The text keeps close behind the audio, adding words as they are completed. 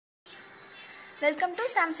Welcome to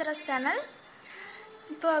சாம்சரஸ் channel.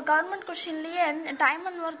 இப்போ government கொஷின்லேயே time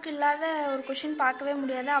and work இல்லாத ஒரு கொஷின் பார்க்கவே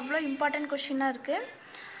முடியாது, அவ்வளோ இம்பார்ட்டன்ட் கொஷினாக இருக்குது.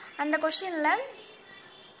 அந்த கொஷினில்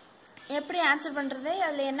எப்படி ஆன்சர் பண்ணுறது,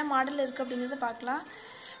 அதில் என்ன மாடல் இருக்குது அப்படிங்கிறத பார்க்கலாம்.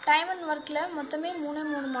 டைம் அண்ட் ஒர்க்கில் மொத்தமே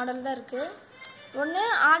மூணு மாடல் தான் இருக்குது. ஒன்று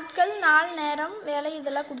ஆட்கள், நாள், நேரம், வேலை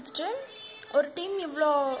இதெல்லாம் கொடுத்துட்டு ஒரு டீம் இவ்வளோ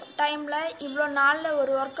டைமில் இவ்வளோ நாளில்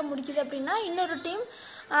ஒரு ஒர்க்கை முடிக்குது அப்படின்னா இன்னொரு டீம்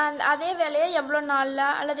அதே வேலையை எவ்வளோ நாளில்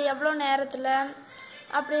அல்லது எவ்வளோ நேரத்தில்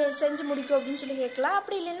அப்படி செஞ்சு முடிக்கும் அப்படின்னு சொல்லி கேட்கலாம்.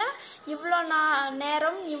 அப்படி இல்லைன்னா இவ்வளோ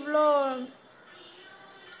நேரம் இவ்வளோ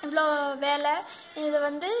வேலை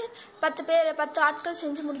இதை 10 ஆட்கள்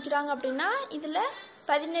செஞ்சு முடிக்கிறாங்க அப்படின்னா இதில்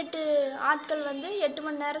 18 ஆட்கள் 8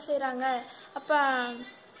 மணி நேரம் செய்கிறாங்க, அப்போ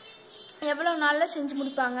எவ்வளோ நாளில் செஞ்சு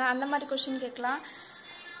முடிப்பாங்க, அந்த மாதிரி கொஷின் கேட்கலாம்.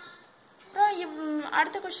 அப்புறம்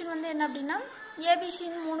அடுத்த கொஷின் என்ன அப்படின்னா,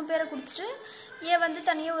 ஏபிசின்னு 3 பேரை கொடுத்துட்டு ஏ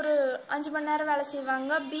தனியாக ஒரு 5 மணி நேரம் வேலை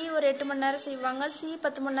செய்வாங்க, பி ஒரு 8 மணி நேரம் செய்வாங்க, சி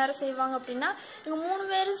 10 மணி நேரம் செய்வாங்க அப்படின்னா இவங்க 3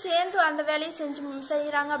 பேரும் சேர்ந்து அந்த வேலையை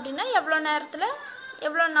செய்கிறாங்க அப்படின்னா எவ்வளோ நேரத்தில்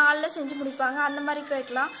எவ்வளோ நாளில் செஞ்சு முடிப்பாங்க, அந்த மாதிரி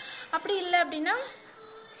கேட்கலாம். அப்படி இல்லை அப்படின்னா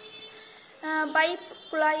பைப்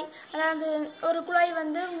குழாய், அதாவது ஒரு குழாய்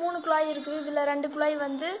 3 குழாய் இருக்குது, இதில் 2 குழாய்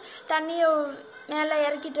தண்ணியை மேலே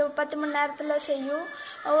இறக்கிட்டு 10 மணி நேரத்தில் செய்யும்,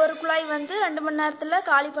 ஒரு குழாய் 2 மணி நேரத்தில்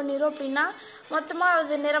காலி பண்ணிடும் அப்படின்னா மொத்தமாக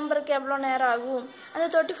அது நிரம்புறதுக்கு எவ்வளோ நேரம் ஆகும், அந்த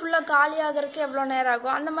தொட்டி ஃபுல்லாக காலி ஆகிறதுக்கு எவ்வளோ நேரம்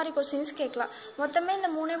ஆகும், அந்த மாதிரி கொஸ்டின்ஸ் கேட்கலாம். மொத்தமே இந்த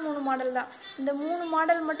 3 மாடல் தான். இந்த 3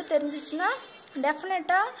 மாடல் மட்டும் தெரிஞ்சிச்சுன்னா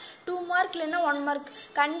டெஃபினட்டாக 2 மார்க் இல்லைன்னா 1 மார்க்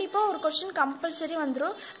கண்டிப்பாக ஒரு கொஷின் கம்பல்சரி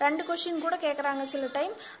வந்துடும். 2 கொஷின் கூட கேட்குறாங்க சில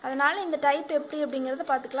டைம். அதனால் இந்த டைப் எப்படி அப்படிங்கிறத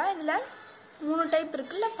பார்த்துக்கலாம். இதில் 3 டைப்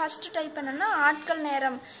இருக்குல்ல. ஃபஸ்ட்டு டைப் என்னென்னா ஆட்கள்,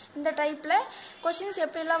 நேரம். இந்த டைப்பில் கொஷின்ஸ்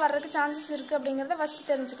எப்படிலாம் வர்றதுக்கு சான்சஸ் இருக்குது அப்படிங்கிறத ஃபஸ்ட்டு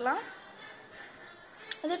தெரிஞ்சுக்கலாம்.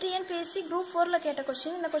 இது டிஎன்பிஎஸ்சி குரூப் 4ல் கேட்ட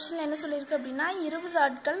கொஷின். இந்த கொஷினில் என்ன சொல்லியிருக்கு அப்படின்னா, 20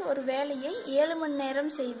 ஆட்கள் ஒரு வேலையை 7 மணி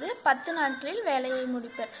நேரம் செய்து 10 நாட்களில் வேலையை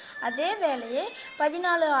முடிப்பர். அதே வேலையை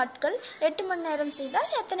 14 ஆட்கள் 8 மணி நேரம்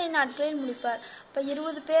செய்தால் எத்தனை நாட்களில் முடிப்பார்? இப்போ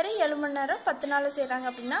 20 பேர் 7 மணி நேரம் 10 நாளில் செய்கிறாங்க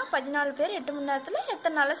அப்படின்னா 14 பேர் 8 மணி நேரத்தில்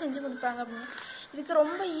எத்தனை நாளில் செஞ்சு முடிப்பாங்க அப்படின்னு. இதுக்கு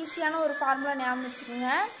ரொம்ப ஈஸியான ஒரு ஃபார்முலா ஞாபகம் வச்சுக்கோங்க.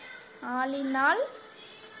 ஆளினால்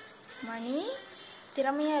மணி,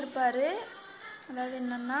 திறமையாக இருப்பார், அதாவது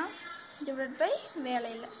என்னென்னா டிவைட் பை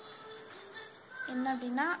வேலையில் என்ன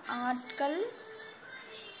அப்படின்னா ஆட்கள்,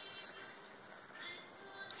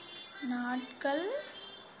 நாட்கள்,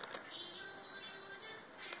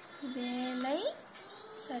 வேலை,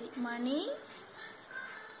 மணி,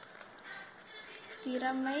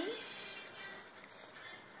 திறமை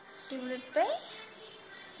டிவைட் பை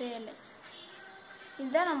வேலை.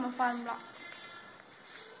 இதுதான் நம்ம ஃபார்முலா.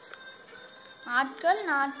 ஆட்கள்,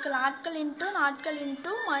 நாட்கள் இன்ட்டு நாட்கள்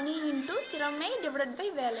இன்ட்டு மணி இன்ட்டு திறமை டிவைட் பை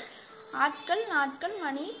வேலை. ஆட்கள், நாட்கள்,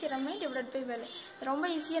 மணி, திறமை டிவைட் பை வேலை. ரொம்ப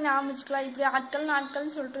ஈஸியாக ஞாபகம் வச்சுக்கலாம். இப்படி ஆட்கள்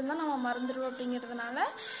நாட்கள்னு சொல்லிட்டு இருந்தால் நம்ம மறந்துடுவோம். அப்படிங்கிறதுனால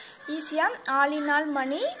ஈஸியாக ஆளினால்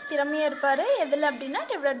மணி, திறமையாக இருப்பார் எதில் அப்படின்னா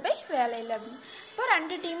டிவைட் பை வேலையில் அப்படின்னு. இப்போ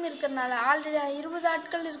 2 டீம் இருக்கிறனால ஆல்ரெடி 20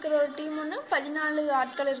 ஆட்கள் இருக்கிற ஒரு டீம் ஒன்று, 14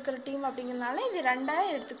 ஆட்கள் இருக்கிற டீம் அப்படிங்கிறதுனால இது 2ஆக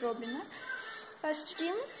எடுத்துக்கிறோம். அப்படின்னா ஃபஸ்ட்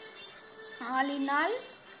டீம் ஆளினால்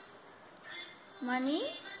மணி,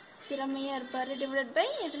 திறமையாக இருப்பார் டிவைட் பை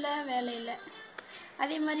இதில் வேலையில்.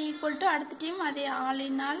 அதே மாதிரி ஈக்குவல் டு அடுத்த டீம் அதே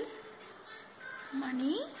ஆளினால்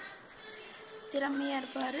மணி, திறமையாக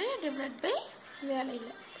இருப்பார் டிவைட் பை வேலையில்.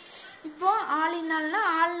 இப்போது ஆளினால்னா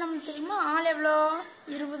ஆள் நமக்கு தெரியுமா, ஆள் எவ்வளோ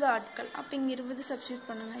 20 ஆட்கள். அப்போ இங்கே 20 சப்ஸ்டியூட்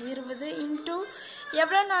பண்ணுங்கள். 20 இன்ட்டு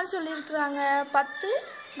எவ்வளோ நாள் சொல்லியிருக்கிறாங்க, 10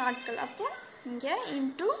 நாட்கள். அப்போது இங்கே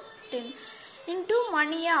இன்ட்டு 10 இன்ட்டு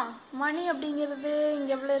மணியா, மணி அப்படிங்கிறது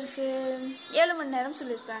இங்கே எவ்வளோ இருக்குது, 7 மணி நேரம்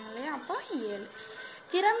சொல்லியிருக்காங்க இல்லையா, அப்போ 7.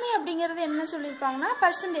 திறமை அப்படிங்கிறது என்ன சொல்லியிருப்பாங்கன்னா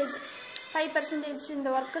பர்சன்டேஜ், 5% இந்த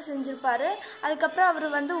ஒர்க்கை செஞ்சுருப்பார், அதுக்கப்புறம் அவர்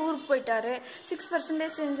ஊருக்கு போயிட்டார், 6%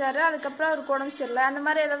 செஞ்சார், அதுக்கப்புறம் அவருக்கு உடம்பு சரியில்லை, அந்த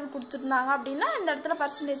மாதிரி ஏதாவது கொடுத்துருந்தாங்க அப்படின்னா இந்த இடத்துல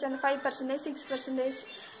பர்சன்டேஜ் அந்த 5%, 6%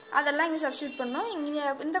 அதெல்லாம் இங்கே சப்ஸ்டியூட் பண்ணோம். இங்கே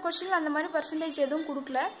இந்த கொஸ்டினில் அந்த மாதிரி பர்சன்டேஜ் எதுவும்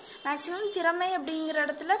கொடுக்கல. மேக்ஸிமம் திறமை அப்படிங்கிற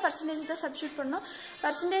இடத்துல பர்சன்டேஜ் தான் சப்ஸ்டியூட் பண்ணோம்.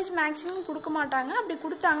 பர்சன்டேஜ் மேக்ஸிமம் கொடுக்க மாட்டாங்க. அப்படி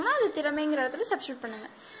கொடுத்தாங்கன்னா அது திறமைங்கிற இடத்துல சப்ஸ்டியூட்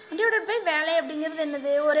பண்ணுங்கள். டிவைடட் பை வேலை அப்படிங்கிறது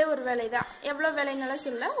என்னது, ஒரே ஒரு வேலை தான். எவ்வளோ வேலைனாலும்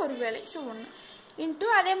சொல்ல ஒரு வேலை, ஸோ 1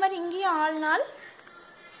 இன்ட்டு அதே மாதிரி இங்கேயும்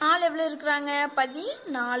ஆள் எவ்வளோ இருக்கிறாங்க,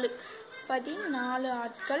 14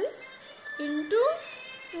 ஆட்கள் இன்ட்டு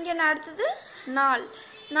இங்கே அடுத்தது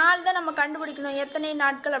நாள் தான் நம்ம கண்டுபிடிக்கணும், எத்தனை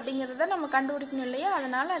நாட்கள் அப்படிங்கிறத நம்ம கண்டுபிடிக்கணும் இல்லையா,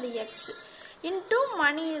 அதனால் அது எக்ஸ் இன்ட்டு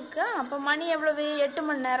மணி இருக்கு. அப்போ மணி எவ்வளவு, 8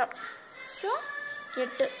 மணி நேரம், ஸோ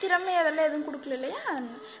 8. திறமை அதெல்லாம் எதுவும் கொடுக்கல இல்லையா,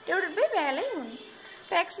 டிவைட் பை வேலை 1.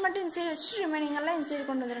 இப்போ எக்ஸ் மட்டும் இன்சைடு வச்சுட்டு ரிமைனிங் எல்லாம் இன்சைடு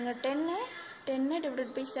கொண்டு வந்துடுங்க. 10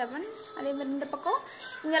 டிவைட் பை 7. அதே மாதிரி இந்த பக்கம்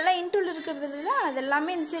இங்கெல்லாம் இன்டூவில் இருக்கிறது இல்லை, அது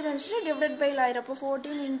எல்லாமே இன்சைடு வந்துச்சுட்டு டிவைட் பையில் ஆயிரும். அப்போ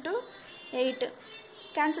 14 × 8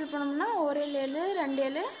 கேன்சல் பண்ணோம்னா 1 7 2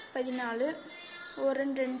 7 14 1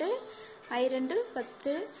 2 I 2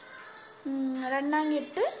 10 2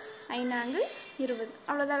 8 5 20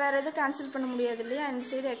 அவ்வளோதான். வேறு எதுவும் கேன்சல் பண்ண முடியாது இல்லையா? இந்த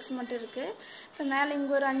சைடு எக்ஸ் மட்டும் இருக்குது. இப்போ மேலே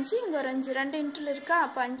இங்கே ஒரு 5 இங்கே ஒரு 5 2 இன்ட்டில் இருக்கா.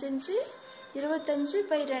 அப்போ 5 5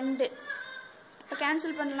 25/2. இப்போ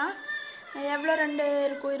கேன்சல் பண்ணலாம். எவ்வளோ 2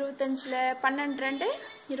 இருக்கும் 25ல்? 12 2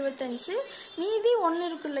 25. மீதி 1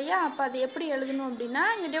 இருக்கும் இல்லையா? அப்போ அது எப்படி எழுதணும் அப்படின்னா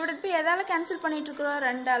இங்கே டிவைடட் பை எதால் கேன்சல் பண்ணிகிட்ருக்குறோம்?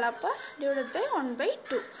 2ஆல். அப்போ டிவைடட் பை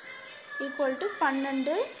 1/2 ஈக்குவல் டு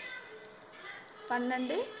 12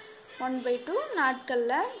 1/2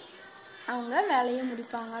 நாட்களில் அவங்க வேலையை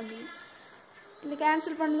முடிப்பாங்க அப்படின்னு. இந்த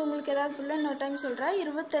கேன்சல் பண்ணது உங்களுக்கு ஏதாவது புள்ள இன்னொரு டைம் சொல்கிறேன்.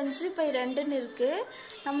 25/2ன்னு இருக்குது.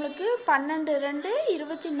 நம்மளுக்கு 12 2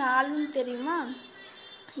 24ன்னு தெரியுமா?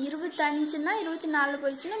 25ன்னா 24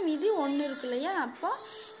 போயிடுச்சுன்னா மீதி 1 இருக்கு இல்லையா? அப்போ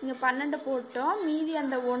இங்கே 12 போட்டோம். மீதி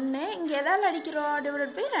அந்த 1 இங்கே எதால் அடிக்கிறோம்?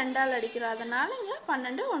 டிவைடட் பை 2ஆல் அடிக்கிறோம். அதனால் இங்கே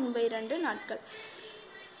 12 1/2 நாட்கள்.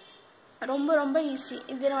 ரொம்ப ரொம்ப ஈஸி.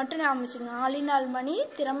 இதில் மட்டும் ஞாபகம் ஆளினால் மணி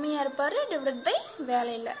திறமையாக இருப்பார் டிவைடட் பை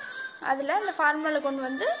வேலையில். அதில் அந்த ஃபார்முலாவில் கொண்டு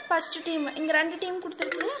வந்து ஃபஸ்ட்டு டீம் இங்கே 2 டீம்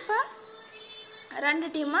கொடுத்துருக்கு. அப்போ 2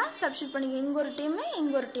 டீமாக சப்ஸ்டியூட் பண்ணிக்க. இங்கே ஒரு டீமு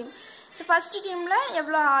இங்கே ஒரு டீம். இந்த ஃபஸ்ட்டு டீமில்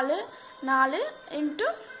எவ்வளோ ஆள்? 4 இன்ட்டு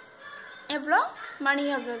எவ்வளோ மணி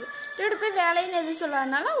எவ்வளோது டிவைட் பை வேலைன்னு எதுவும்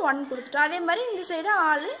சொல்லாதனால 1 கொடுத்துட்டோம். அதே மாதிரி இந்த சைடு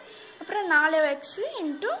ஆள் அப்புறம் 4x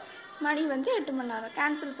இன்ட்டு மணி வந்து 8 மணி நேரம்.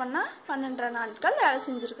 கேன்சல் பண்ணால் 12 நாட்கள் வேலை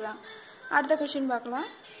செஞ்சுருக்கலாம். அடுத்த கொஷின் பார்க்கலாம்.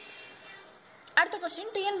 அடுத்த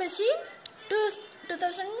கொஷின் டிஎன்பிஎஸ்சி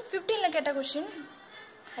 2015 கேட்ட கொஷின்.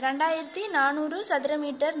 2400 சதுர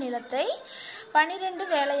மீட்டர் நிலத்தை 12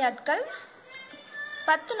 வேலையாட்கள்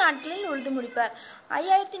 10 நாட்களில் உழுது முடிப்பார்.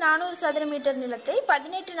 5400 சதுர மீட்டர் நிலத்தை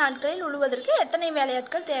 18 நாட்களில் உழுவதற்கு எத்தனை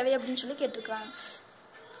வேலையாட்கள் தேவை அப்படின்னு சொல்லி கேட்டிருக்காங்க.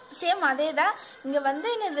 சேம் அதே தான். இங்கே வந்து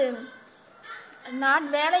என்னது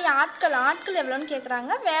வேலை ஆட்கள் எவ்வளோன்னு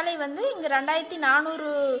கேட்குறாங்க. வேலை வந்து இங்கே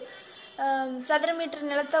 2400 சதுர மீட்டர்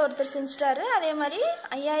நிலத்தை ஒருத்தர் செஞ்சுட்டாரு. அதே மாதிரி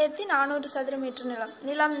 5400 சதுர மீட்டர்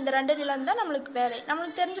நிலம் இந்த 2 நிலம் தான் நம்மளுக்கு வேலை.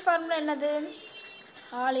 நம்மளுக்கு தெரிஞ்ச ஃபார்முலா என்னது?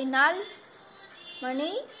 ஆளினால் மணி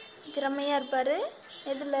திறமையாக இருப்பார்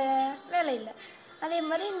எதில்? வேலையில். அதே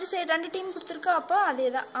மாதிரி இந்த சைடு 2 டீம் கொடுத்துருக்கோம். அப்போ அதே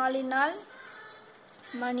தான். ஆளினால்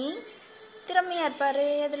மணி திறமையாக இருப்பார்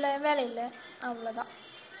எதில்? வேலையில். அவ்வளோதான்.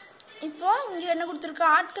 இப்போ இங்கே என்ன கொடுத்துருக்கா?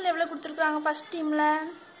 ஆட்கள் எவ்வளோ கொடுத்துருக்குறாங்க? ஃபஸ்ட் டீமில்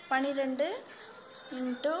 12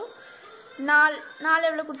 இன்ட்டு 4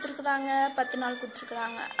 எவ்வளோ கொடுத்துருக்குறாங்க? 10 நாள்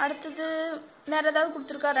கொடுத்துருக்குறாங்க. அடுத்தது வேறு ஏதாவது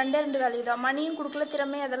கொடுத்துருக்கா? 2 வேல்யூ தான். மணியும் கொடுக்கல,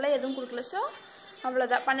 திறமை அதெல்லாம் எதுவும் கொடுக்கல. ஸோ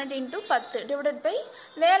அவ்வளோதான். 12 இன்ட்டு 10 டிவைடட் பை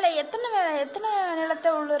வேலை. எத்தனை நிலத்தை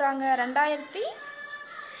உழுறாங்க?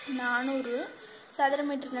 2400 சதுர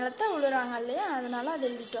மீட்டர் நிலத்தை உழுறாங்க இல்லையா? அதனால் அது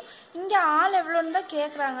எழுதிட்டோம். இங்கே ஆள் எவ்வளோன்னு தான்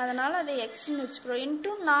கேட்குறாங்க. அதனால் அதை எக்ஸ்ன்னு வச்சுக்கிறோம்.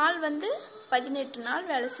 இன்ட்டு 4 வந்து 18 நாள்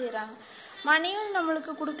வேலை செய்கிறாங்க. மணியும்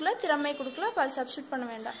நம்மளுக்கு கொடுக்கல, திறமை கொடுக்கல. அப்போ அது சப்ஸ்டியூட் பண்ண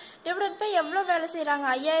வேண்டாம். டிவைடட் பை எவ்வளோ வேலை செய்கிறாங்க?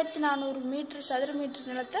 5400 மீட்டர் சதுர மீட்டர்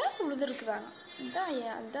நிலத்தை உழுதுருக்குறாங்க.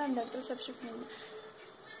 அதுதான் அந்த இடத்துல சப்ஸ்டியூட் பண்ணிங்க.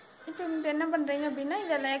 இப்போ என்ன பண்ணுறீங்க அப்படின்னா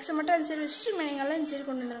இதெல்லாம் எக்ஸை மட்டும் அந்த சைடு வச்சுட்டு மீனிங்கெல்லாம் இந்த சைடு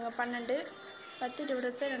கொண்டு வந்துடுங்க. 12 10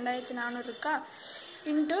 டிவைடட் பை 2400 இருக்கா?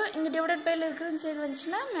 இன்ட்டு இங்கே டிவைடட் பையில் இருக்கிறது சைடு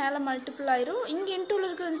வந்துச்சுன்னா மேலே மல்டிபிள் ஆயிரும். இங்கே இன்டூவில்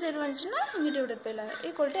இருக்கிறது சைடு வந்துச்சுன்னா இங்கே டிவைடட் பையில் ஆயிரும்.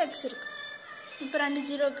 ஈக்குவல் டு எக்ஸ் இருக்குது. இப்போ 2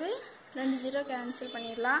 ஜீரோக்கு 2 ஜீரோ கேன்சல்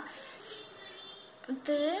பண்ணிடலாம்.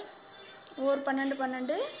 அடுத்து 1 12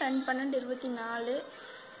 12 2 12 24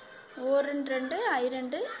 1 2 I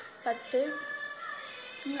 2 10.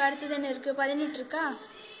 இங்கே அடுத்தது என்ன இருக்குது? 18 இருக்கா?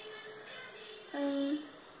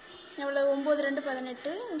 எவ்வளோ? 9 2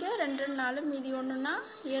 18. இங்கே 2 2 4 மீதி 1ன்னா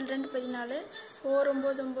 7 2 14 4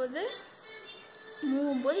 9 9 3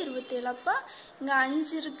 9 27. அப்போ இங்கே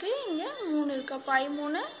 5 இருக்குது, இங்கே 3 இருக்குது. அப்போ I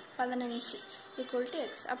 3 15 ஈக்குவல் டு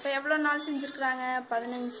எக்ஸ். அப்போ எவ்வளோ நாள் செஞ்சுருக்குறாங்க?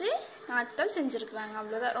 15 நாட்கள் செஞ்சுருக்குறாங்க.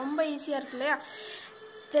 அவ்வளோதான். ரொம்ப ஈஸியாக இருக்கு இல்லையா?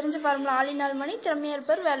 தெரிஞ்ச ஃபார்முலா ஆளினால் மணி திறமையாக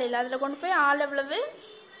இருப்பார் வேலையில். அதில் கொண்டு போய் ஆள் எவ்வளவு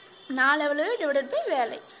 4 எவ்வளவு டிவைடட் பை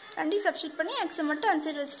வேலை 2 சப்ஸ்டியூட் பண்ணி எக்ஸை மட்டும் அந்த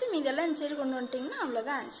சைடு வச்சுட்டு மீதெல்லாம் இந்த சைடு கொண்டு வந்துட்டிங்கன்னா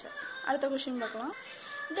அவ்வளோதான் ஆன்சர். அடுத்த கொஷின் பார்க்கலாம்.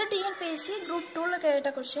 இந்த டிஎன்பிஎஸ்சி குரூப் 2ல்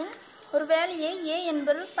கேட்ட கொஷின். ஒரு வேலையை ஏ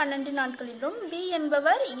என்பவர் 12 நாட்களிலும் பி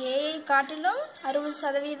என்பவர் ஏஐ காட்டிலும்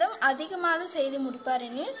 60% அதிகமாக செய்து முடிப்பார்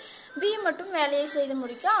எனில் பி மட்டும் வேலையை செய்து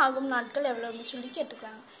முடிக்க ஆகும் நாட்கள் எவ்வளோ அப்படின்னு சொல்லி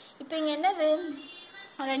கேட்டுக்கிறாங்க. இப்போ இங்கே என்னது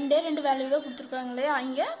 2 வேல்யூ தான் கொடுத்துருக்காங்க இல்லையா?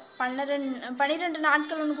 இங்கே 12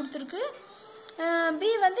 நாட்கள் ஒன்று கொடுத்துருக்கு. பி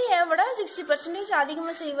வந்து ஏவோட 60%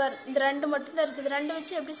 அதிகமாக செய்வார். இந்த 2 மட்டும்தான் இருக்குது. 2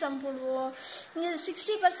 வச்சு எப்படி சம் போடுவோம்? இங்கே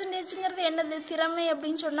 60%ங்கிறது என்னது? திறமை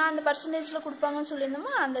அப்படின்னு சொன்னால் அந்த பர்சன்டேஜில் கொடுப்பாங்கன்னு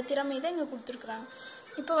சொல்லியிருந்தோமா? அந்த திறமை தான் இங்கே கொடுத்துருக்குறாங்க.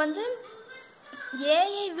 இப்போ வந்து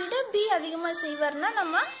ஏஐ விட பி அதிகமாக செய்வார்னா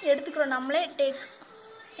நம்ம எடுத்துக்கிறோம். நம்மளே டேக்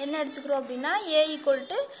என்ன எடுத்துக்கிறோம் அப்படின்னா ஏ ஈக்குவல்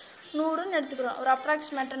டு 100ன்னு எடுத்துக்கிறோம். ஒரு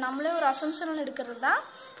அப்ராக்சிமேட்டாக நம்மளே ஒரு அசம்ஷனில் எடுக்கிறது தான்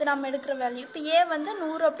இது நம்ம எடுக்கிற வேல்யூ. இப்போ ஏ வந்து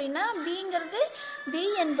 100 அப்படின்னா பி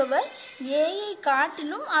என்பவர் ஏயை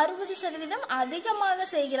காட்டிலும் 60% அதிகமாக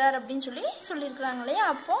செய்கிறார் அப்படின்னு சொல்லியிருக்கிறாங்க இல்லையா.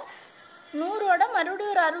 அப்போது 100ஓட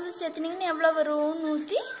மறுபடியும் ஒரு 60 சேர்த்துனீங்கன்னு எவ்வளோ வரும்?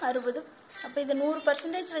 160. அப்போ இது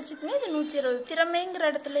 100% வச்சுக்கோங்க, இது 120. திறமைங்கிற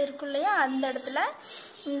இடத்துல இருக்கும் இல்லையா, அந்த இடத்துல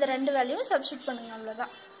இந்த 2 வேல்யூவும் சப்ஸ்டியூட் பண்ணுங்க,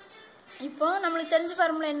 அவ்வளோதான். இப்போ நம்மளுக்கு தெரிஞ்ச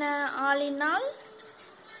ஃபார்முலா என்ன? ஆளினால்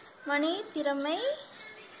மணி திறமை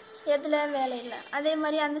எதில் வேலையில். அதே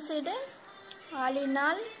மாதிரி அந்த சைடு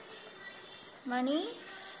ஆளினால் மணி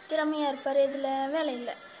திறமையாக இருப்பார், எதில்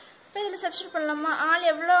வேலையில். இப்போ இதில் சப்ஸ்டியூட் பண்ணலாமா?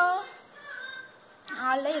 ஆள் எவ்வளோ?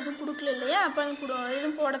 ஆளில் எதுவும் கொடுக்கல இல்லையா, அப்போ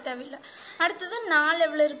எதுவும் போட தேவையில்லை. அடுத்தது 4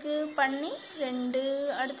 எவ்வளோ இருக்குது? 12.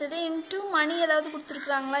 அடுத்தது இன்ட்டு மணி ஏதாவது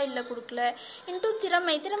கொடுத்துருக்குறாங்களா? இல்லை, கொடுக்கல. இன்ட்டு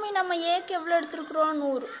திறமை நம்ம ஏக்கு எவ்வளோ எடுத்துருக்குறோம்?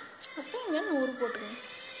 100. அப்போ இங்கே 100 போட்டுக்கணும்.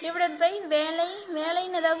 டிவைடட் பை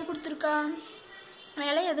வேலைன்னு ஏதாவது கொடுத்துருக்கா?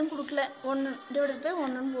 வேலை எதுவும் கொடுக்கல, 1 டிவைடட் பை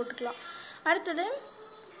 1ன்னு போட்டுக்கலாம். அடுத்தது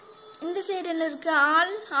இந்த சைடு என்ன இருக்குது?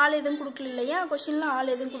 ஆள் எதுவும் கொடுக்கல இல்லையா, கொஷினில்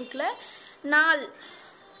ஆள் எதுவும் கொடுக்கல. 4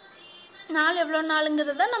 எவ்வளோ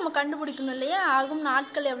நாளுங்கிறத நம்ம கண்டுபிடிக்கணும் இல்லையா. ஆகும்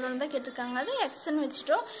நாட்கள் எவ்வளோன்னு தான் கேட்டிருக்காங்க, அது எக்ஸ்ன்னு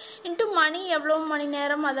வச்சுட்டோம். இன்ட்டு மணி எவ்வளோ மணி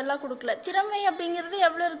நேரம் அதெல்லாம் கொடுக்கல. திறமை அப்படிங்கிறது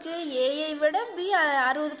எவ்வளோ இருக்குது? ஏஐ விட பி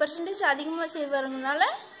 60% அதிகமாக செய்வாருங்கனால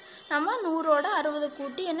நம்ம 100ஓட 60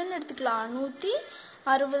 கூட்டி என்னென்னு எடுத்துக்கலாம்?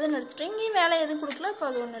 160ன்னு எடுத்துட்டோம். இங்கேயும் வேலை எதுவும் கொடுக்கல, இப்போ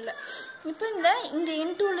அது ஒன்றும் இல்லை. இப்போ இங்கே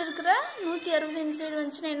இன்டூவில் இருக்கிற 160 இந்த சைடு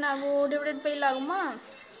வந்துச்சுன்னா என்ன ஆகும்? டிவைடட் பையில் ஆகுமா?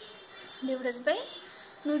 Divided by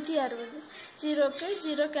 160. 0க்கு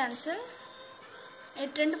 0 கேன்சல்.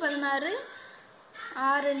 8 2 16,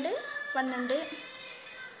 6 2 12,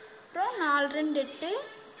 அப்புறம் 4 2 8,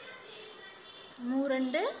 3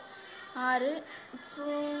 2 6,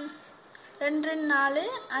 அப்புறம் 2 2 4,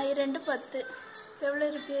 5 2 10. எவ்வளோ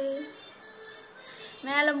இருக்குது?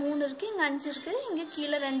 மேலே 3 இருக்குது, இங்கே 5 இருக்குது, இங்கே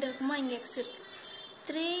கீழே 2 இருக்குமா, இங்கே எக்ஸ் இருக்குது.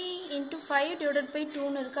 3 × 5 டிவைடட் பை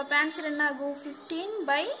 2ன்னு இருக்குது. அப்போ ஆன்சர் என்ன ஆகும்?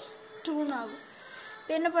 15/2ன்னு ஆகும்.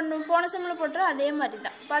 இப்போ என்ன பண்ணுவோம்? போன சம்மில் போட்டுறோம், அதே மாதிரி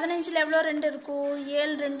தான். 15ல் எவ்வளோ 2 இருக்கும்?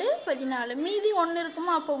 7 2 14. மீதி 1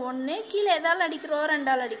 இருக்குமா, அப்போ 1. கீழே எதால் அடிக்கிறோம்?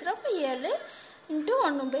 2ஆல் அடிக்கிறோம், அப்போ 7 ×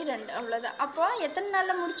 1/2, அவ்வளோதான். அப்போ எத்தனை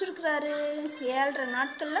நாளில் முடிச்சிருக்கிறாரு? 7.5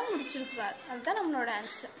 நாட்களில் முடிச்சிருக்கிறார். அதுதான் நம்மளோட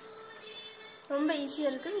ஆன்சர். ரொம்ப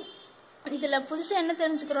ஈஸியாக இருக்குது. இதில் புதுசாக என்ன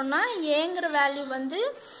தெரிஞ்சுக்கிறோன்னா, ஏங்கிற வேல்யூ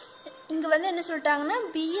இங்கே என்ன சொல்லிட்டாங்கன்னா,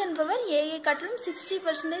 பி என்பவர் ஏஐ காட்டிலும்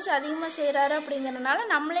 60% அதிகமாக செய்கிறாரு அப்படிங்கிறனால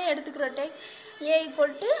நம்மளே எடுத்துக்கிறோம். ஏ =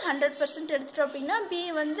 100% எடுத்துட்டோம் அப்படின்னா பி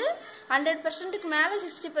 100%க்கு மேலே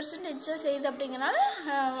 60% எச்சா செய்யுது அப்படிங்கிறனால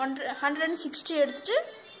 160 எடுத்துட்டு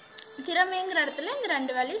திறமைங்கிற இடத்துல இந்த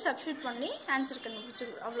 2 வேல்யூ சப்ஸ்டியூட் பண்ணி ஆன்சர்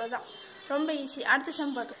கண்டுபிடிச்சிருக்கோம். அவ்வளோதான், ரொம்ப ஈஸி. அடுத்த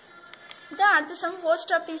சம் பார்க்கலாம். இதான் அடுத்த சம்.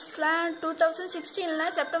 போஸ்ட் ஆஃபீஸில் 2016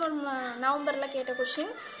 செப்டம்பர் நவம்பரில் கேட்ட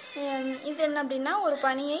கொஷின். இது என்ன அப்படின்னா, ஒரு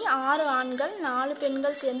பணியை 6 ஆண்கள் 4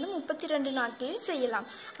 பெண்கள் சேர்ந்து 32 நாட்களில் செய்யலாம்.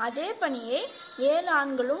 அதே பணியை 7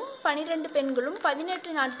 ஆண்களும் 12 பெண்களும்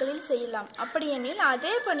 18 நாட்களில் செய்யலாம். அப்படியெனில்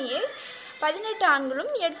அதே பணியை 18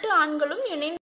 ஆண்களும் 8 ஆண்களும் இணைந்து